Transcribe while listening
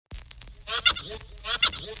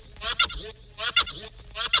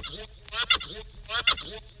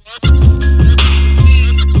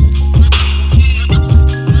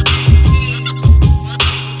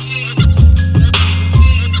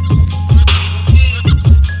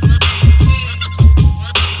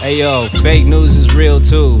Hey yo, fake news is real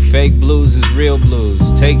too. Fake blues is real blues.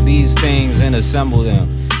 Take these things and assemble them.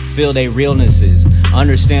 Feel they realnesses.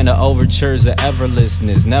 Understand the overtures of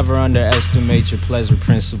everlessness. Never underestimate your pleasure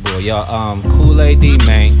principle. Y'all, Kool AD,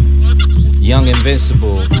 man. Young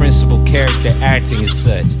invincible. Principal character acting as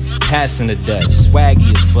such. Passing the Dutch.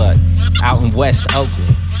 Swaggy as fuck. Out in West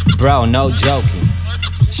Oakland. Bro, no joking.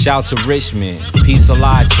 Shout to Richmond. Peace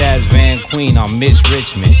alive, Chaz Van Queen. I'm Miss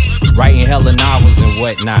Richmond. Writing hella novels and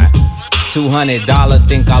whatnot. $200,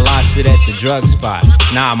 think I lost it at the drug spot.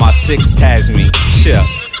 Nah, my six tags me. Sure.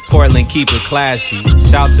 Portland, keep it classy.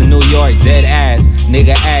 Shout to New York, dead ass.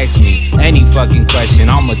 Nigga ask me any fucking question.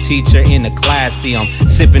 I'm a teacher in the class. See, I'm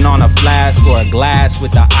sipping on a flask or a glass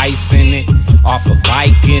with the ice in it. Off of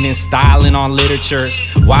Viking and styling on literature.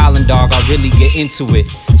 Wildin' dog, I really get into it.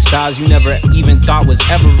 Styles you never even thought was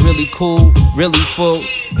ever really cool, really full.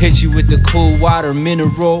 Hit you with the cool water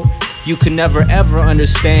mineral. You can never ever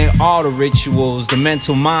understand all the rituals. The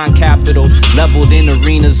mental mind capital, leveled in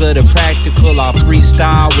arenas of the practical. I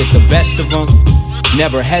freestyle with the best of them,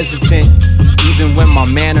 never hesitant, even when my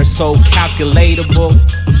manner's so calculatable.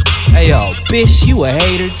 Hey yo, bitch, you a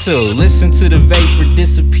hater too. Listen to the vapor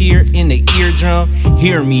disappear in the eardrum.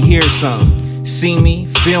 Hear me, hear something. See me,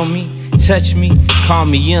 feel me, touch me. Call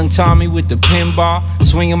me Young Tommy with the pinball.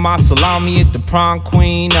 Swinging my salami at the prom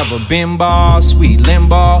queen of a pinball. Sweet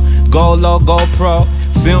limbaugh, go low, go pro.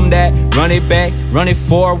 Film that, run it back, run it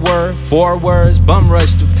forward. 4 words, bum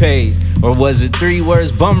rush the page. Or was it 3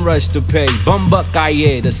 words, bum rush the page. Bum buckeye,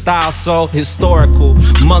 yeah, the style so historical.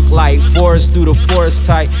 Monk light, forest through the forest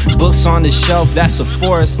type. Books on the shelf, that's a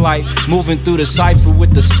forest light. Moving through the cipher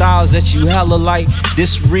with the styles that you hella like.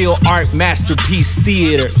 This real art masterpiece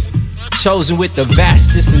theater. Chosen with the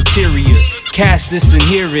vastest interior. Cast this and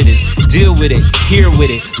here it is. Deal with it, here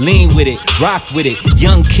with it, lean with it, rock with it.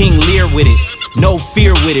 Young King Lear with it. No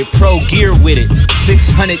fear with it, pro gear with it.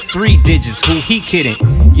 603 digits, who he kidding?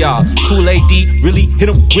 Y'all, Kool AD really hit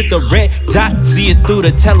him with the red dot. See it through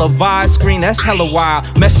the televised screen, that's hella wild.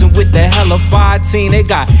 Messing with the hella fire team, they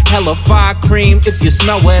got hella fire cream. If you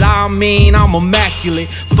smell what I mean, I'm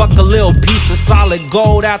immaculate. Fuck a little piece of solid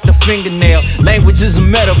gold out the fingernail. Language is a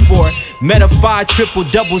metaphor. Metaphor, triple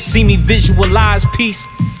double, see me visualize peace.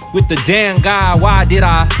 With the damn guy, why did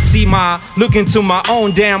I see look into my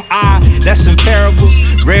own damn eye? That's imparable.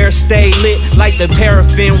 Rare, stay lit like the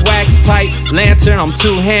paraffin wax type lantern. I'm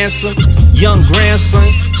too handsome. Young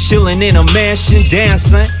grandson, chilling in a mansion,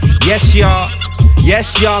 dancing. Yes,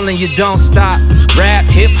 y'all, and you don't stop. Rap,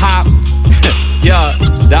 hip hop, yeah,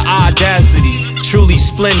 the audacity. Truly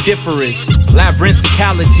splendiferous,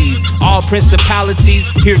 labyrinthicalities, all principalities,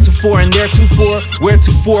 heretofore and theretofore,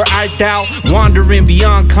 wheretofore art thou, wandering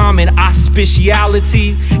beyond common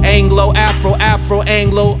auspicialities, Anglo, Afro, Afro,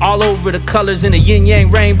 Anglo, all over the colors in the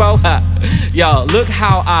yin-yang rainbow. Yo, look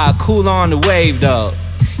how I cool on the wave though.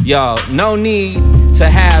 Yo, no need to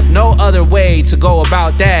have no other way to go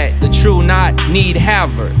about that. The true not need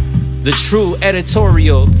haver. The true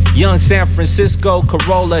editorial, young San Francisco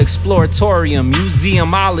Corolla Exploratorium,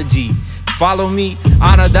 museumology. Follow me,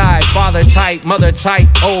 honor thy father type, mother type,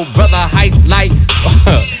 old brother hype light,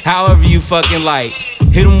 however you fucking like.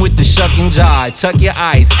 Hit him with the shuck and jive, tuck your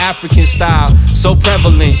ice, African style, so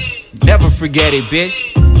prevalent. Never forget it,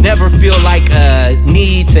 bitch. Never feel like a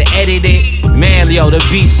need to edit it. Man, yo, the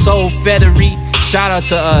beat's so feathery. Shout out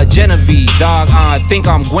to Genevieve, dog. I think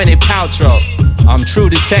I'm Gwyneth Paltrow. I'm true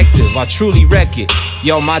detective, I truly wreck it.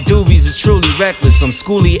 Yo, my doobies is truly reckless. I'm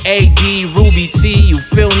schooly AD, Ruby T, you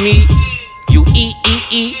feel me? You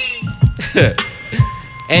E.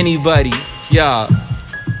 Anybody, y'all,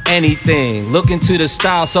 anything. Look into the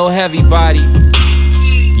style, so heavy body.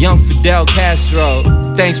 Young Fidel Castro,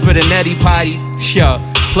 thanks for the neti potty. Yo,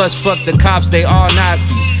 plus fuck the cops, they all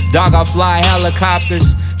Nazi. Dog, I fly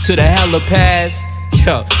helicopters to the helipads.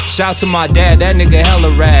 Yo, shout to my dad, that nigga hella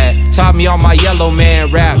rad. Taught me all my yellow man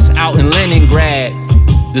raps out in Leningrad.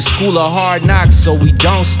 The school of hard knocks, so we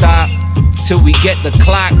don't stop till we get the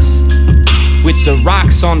clocks. With the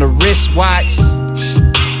rocks on the wristwatch.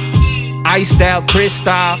 Iced out Chris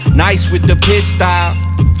style, nice with the piss style.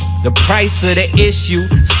 The price of the issue,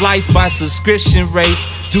 sliced by subscription rates.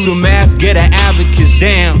 Do the math, get an abacus,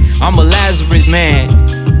 damn, I'm a Lazarus man.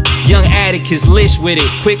 Young Atticus, lish with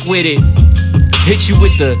it, quick with it. Hit you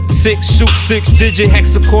with the 6 digit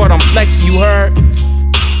hexachord, I'm flexing, you heard?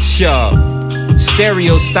 Sure.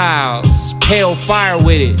 Stereo styles, pale fire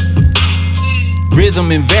with it.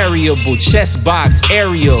 Rhythm invariable, chest box,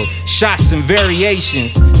 aerial, shots and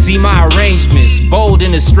variations. See my arrangements, bold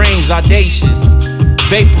and strange, audacious.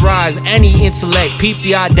 Vaporize any intellect, peep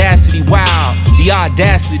the audacity, wow, the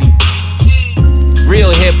audacity.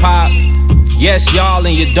 Real hip hop, yes y'all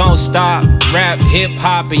and you don't stop. Rap hip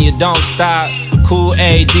hop and you don't stop. Kool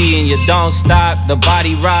AD and you don't stop. The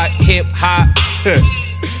body rock, hip hop.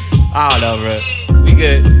 I don't know, bro. We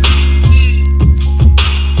good.